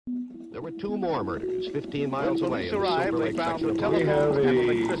There were two more murders 15 miles away. When police arrived, they found the telephones and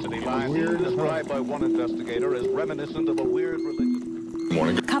electricity lines described by one investigator as reminiscent of a weird religion.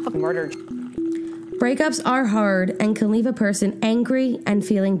 Morning. Cup of murder. Breakups are hard and can leave a person angry and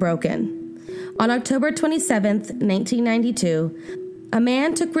feeling broken. On October 27th, 1992, a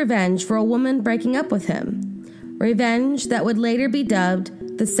man took revenge for a woman breaking up with him. Revenge that would later be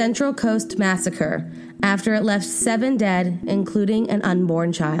dubbed the Central Coast Massacre after it left 7 dead, including an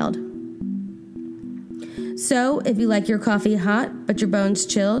unborn child. So, if you like your coffee hot but your bones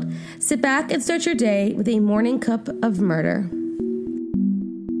chilled, sit back and start your day with a morning cup of murder.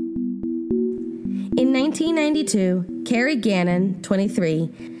 In 1992, Carrie Gannon,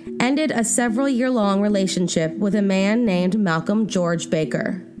 23, ended a several-year-long relationship with a man named Malcolm George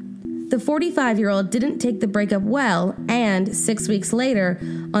Baker. The 45-year-old didn't take the breakup well, and 6 weeks later,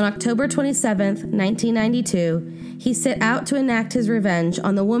 on October 27, 1992, he set out to enact his revenge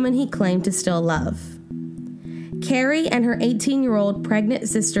on the woman he claimed to still love. Carrie and her 18-year-old pregnant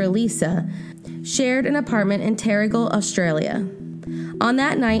sister Lisa shared an apartment in Terrigal, Australia. On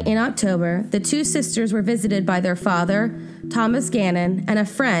that night in October, the two sisters were visited by their father, Thomas Gannon, and a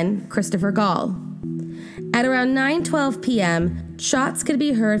friend, Christopher Gall. At around 9:12 p.m., shots could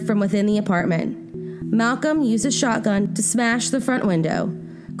be heard from within the apartment. Malcolm used a shotgun to smash the front window.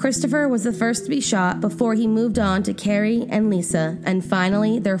 Christopher was the first to be shot before he moved on to Carrie and Lisa, and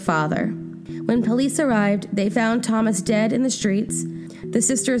finally their father. When police arrived, they found Thomas dead in the streets, the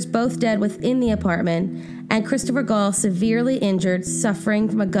sisters both dead within the apartment, and Christopher Gall severely injured, suffering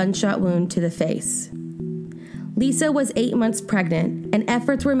from a gunshot wound to the face. Lisa was 8 months pregnant, and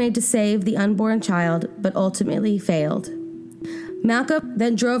efforts were made to save the unborn child, but ultimately failed. Malcolm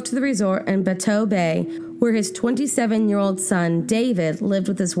then drove to the resort in Bateau Bay, where his 27-year-old son, David, lived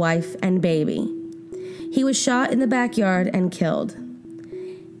with his wife and baby. He was shot in the backyard and killed.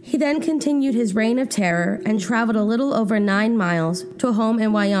 He then continued his reign of terror and traveled a little over 9 miles to a home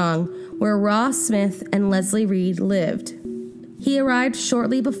in Wyong, where Ross Smith and Leslie Reed lived. He arrived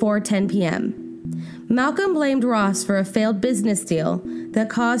shortly before 10 p.m. Malcolm blamed Ross for a failed business deal that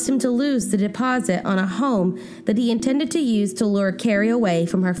caused him to lose the deposit on a home that he intended to use to lure Carrie away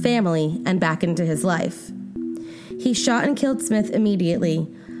from her family and back into his life. He shot and killed Smith immediately,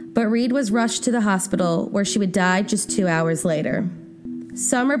 but Reed was rushed to the hospital where she would die just 2 hours later.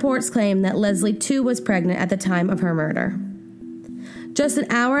 Some reports claim that Leslie too was pregnant at the time of her murder. Just an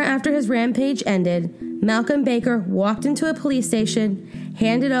hour after his rampage ended, Malcolm Baker walked into a police station,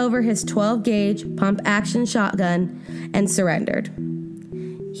 handed over his 12-gauge pump-action shotgun, and surrendered.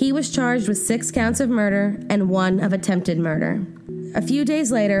 He was charged with 6 counts of murder and 1 of attempted murder. A few days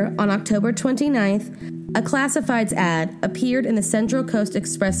later, on October 29th, a classifieds ad appeared in the Central Coast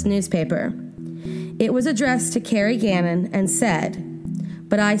Express newspaper. It was addressed to Carrie Gannon and said,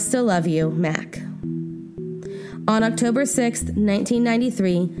 "But I still love you, Mac." On October 6,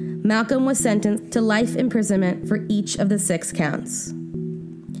 1993, Malcolm was sentenced to life imprisonment for each of the 6 counts.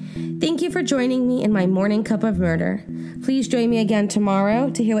 Thank you for joining me in my morning cup of murder. Please join me again tomorrow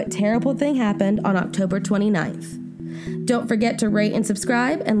to hear what terrible thing happened on October 29th. Don't forget to rate and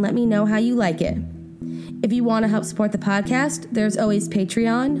subscribe and let me know how you like it. If you want to help support the podcast, there's always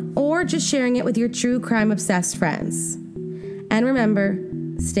Patreon or just sharing it with your true crime-obsessed friends. And remember,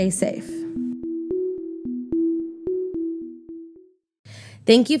 stay safe.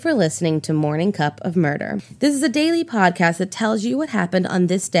 Thank you for listening to Morning Cup of Murder. This is a daily podcast that tells you what happened on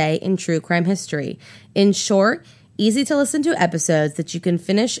this day in true crime history. In short, easy to listen to episodes that you can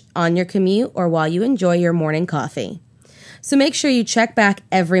finish on your commute or while you enjoy your morning coffee. So make sure you check back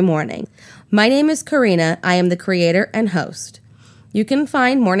every morning. My name is Karina. I am the creator and host. You can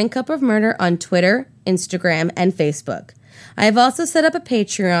find Morning Cup of Murder on Twitter, Instagram, and Facebook. I have also set up a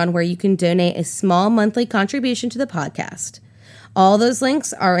Patreon where you can donate a small monthly contribution to the podcast. All those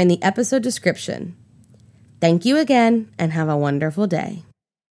links are in the episode description. Thank you again, and have a wonderful day.